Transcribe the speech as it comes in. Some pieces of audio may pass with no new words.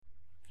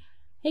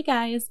Hey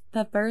guys,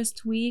 the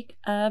first week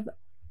of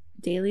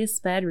Daily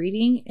Sped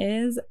Reading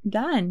is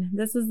done.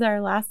 This is our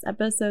last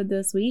episode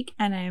this week,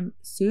 and I'm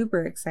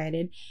super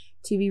excited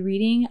to be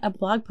reading a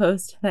blog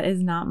post that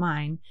is not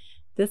mine.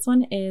 This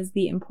one is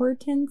The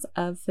Importance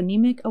of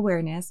Phonemic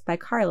Awareness by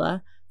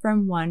Carla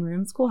from One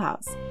Room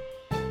Schoolhouse.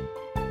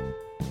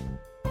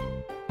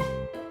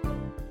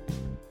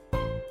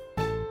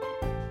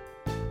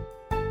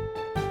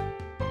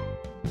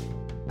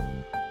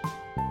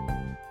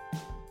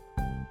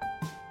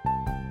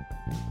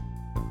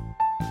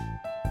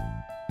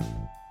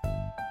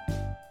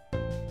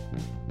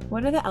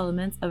 What are the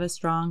elements of a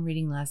strong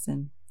reading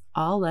lesson?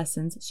 All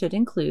lessons should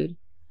include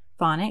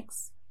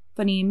phonics,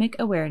 phonemic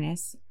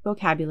awareness,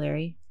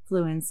 vocabulary,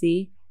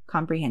 fluency,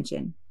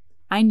 comprehension.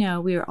 I know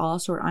we are all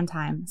short on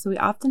time, so we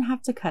often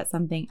have to cut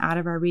something out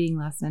of our reading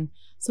lesson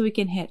so we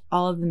can hit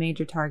all of the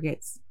major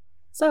targets.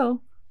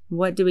 So,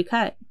 what do we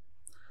cut?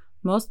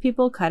 Most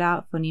people cut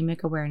out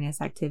phonemic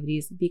awareness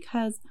activities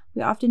because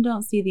we often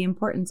don't see the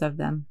importance of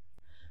them.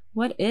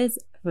 What is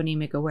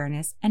phonemic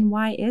awareness and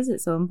why is it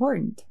so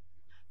important?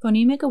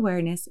 Phonemic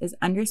awareness is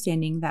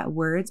understanding that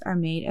words are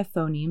made of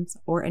phonemes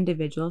or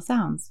individual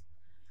sounds.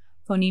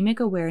 Phonemic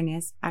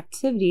awareness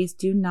activities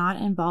do not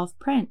involve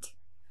print.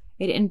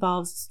 It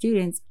involves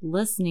students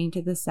listening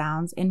to the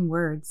sounds in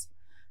words.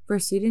 For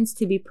students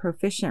to be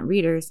proficient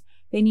readers,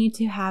 they need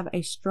to have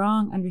a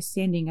strong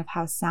understanding of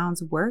how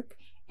sounds work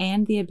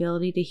and the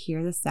ability to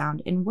hear the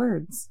sound in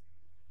words.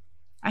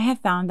 I have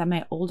found that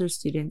my older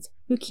students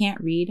who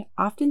can't read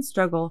often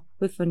struggle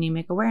with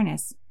phonemic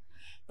awareness.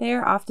 They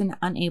are often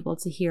unable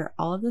to hear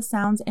all of the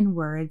sounds in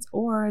words,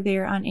 or they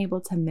are unable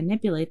to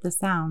manipulate the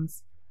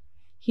sounds.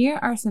 Here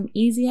are some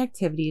easy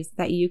activities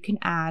that you can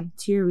add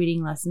to your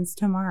reading lessons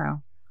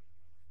tomorrow.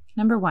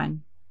 Number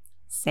 1,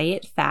 say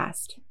it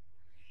fast.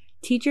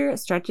 Teacher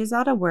stretches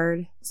out a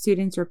word,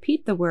 students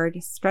repeat the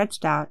word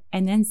stretched out,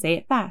 and then say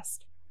it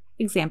fast.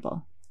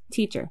 Example,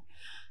 teacher,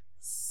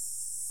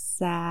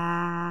 sat.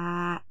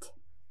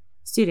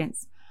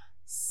 Students,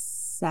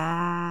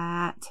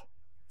 sat,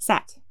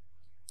 sat.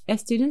 If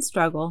students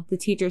struggle, the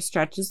teacher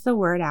stretches the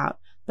word out,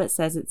 but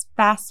says it's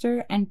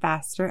faster and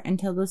faster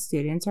until the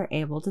students are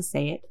able to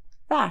say it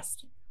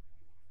fast.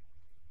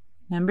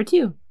 Number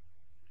 2,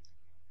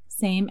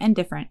 same and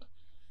different.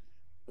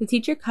 The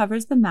teacher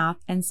covers the mouth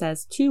and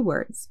says 2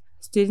 words.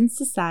 Students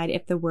decide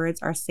if the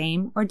words are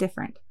same or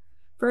different.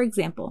 For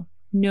example,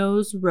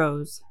 nose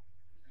rose.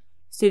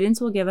 Students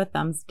will give a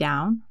thumbs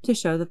down to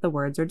show that the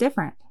words are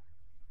different.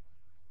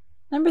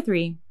 Number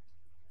 3,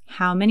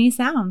 how many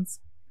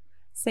sounds?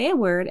 Say a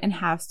word and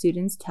have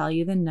students tell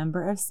you the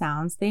number of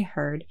sounds they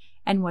heard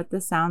and what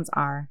the sounds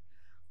are.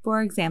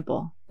 For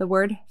example, the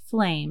word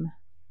flame.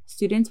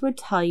 Students would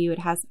tell you it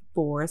has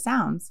 4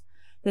 sounds.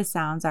 The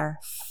sounds are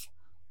f,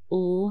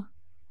 l,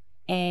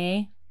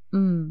 a,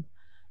 m.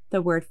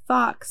 The word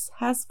fox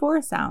has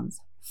 4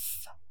 sounds.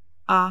 F,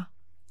 a,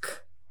 k,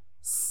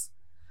 s.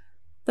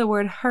 The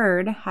word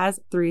herd has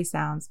 3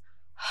 sounds.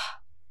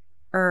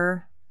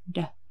 H,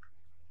 d.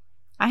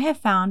 I have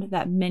found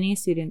that many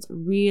students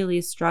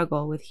really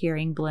struggle with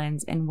hearing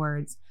blends in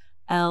words.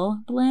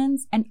 L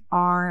blends and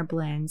R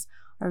blends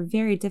are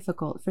very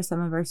difficult for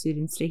some of our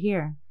students to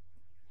hear.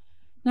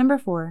 Number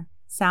 4,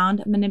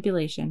 sound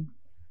manipulation.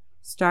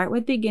 Start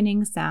with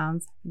beginning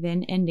sounds,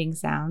 then ending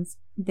sounds,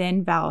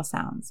 then vowel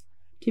sounds.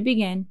 To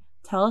begin,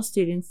 tell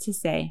students to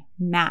say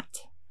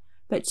mat,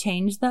 but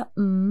change the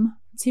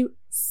to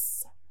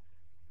s.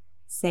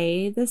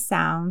 Say the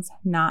sounds,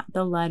 not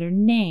the letter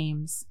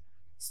names.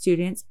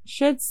 Students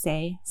should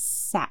say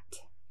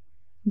sat.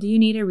 Do you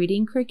need a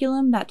reading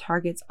curriculum that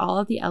targets all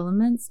of the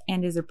elements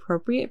and is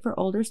appropriate for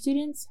older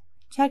students?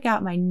 Check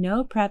out my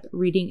No Prep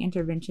Reading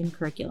Intervention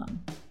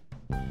curriculum.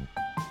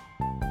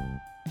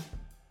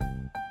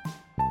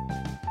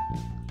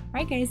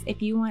 Alright guys,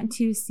 if you want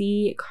to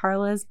see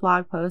Carla's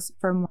blog post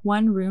from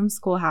One Room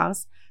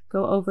Schoolhouse,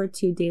 go over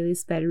to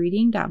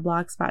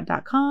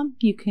dailyspedreading.blogspot.com.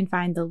 You can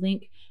find the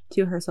link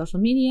to her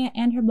social media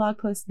and her blog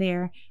post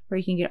there where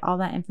you can get all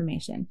that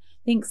information.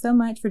 Thanks so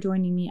much for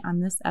joining me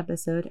on this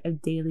episode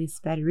of Daily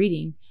Sped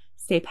Reading.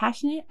 Stay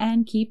passionate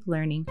and keep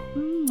learning.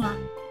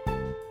 Mwah.